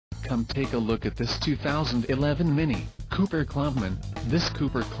come take a look at this 2011 Mini Cooper Clubman. This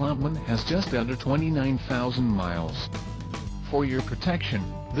Cooper Clubman has just under 29,000 miles. For your protection,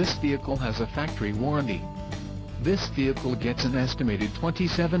 this vehicle has a factory warranty. This vehicle gets an estimated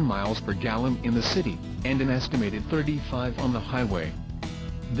 27 miles per gallon in the city, and an estimated 35 on the highway.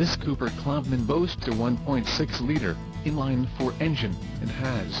 This Cooper Clubman boasts a 1.6-liter inline-4 engine, and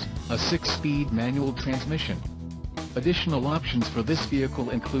has a 6-speed manual transmission. Additional options for this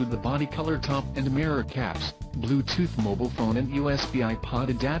vehicle include the body color top and mirror caps, Bluetooth mobile phone and USB iPod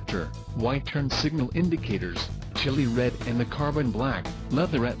adapter, white turn signal indicators, chili red and the carbon black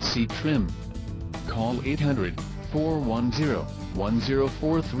leatherette seat trim. Call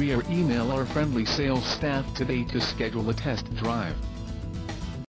 800-410-1043 or email our friendly sales staff today to schedule a test drive.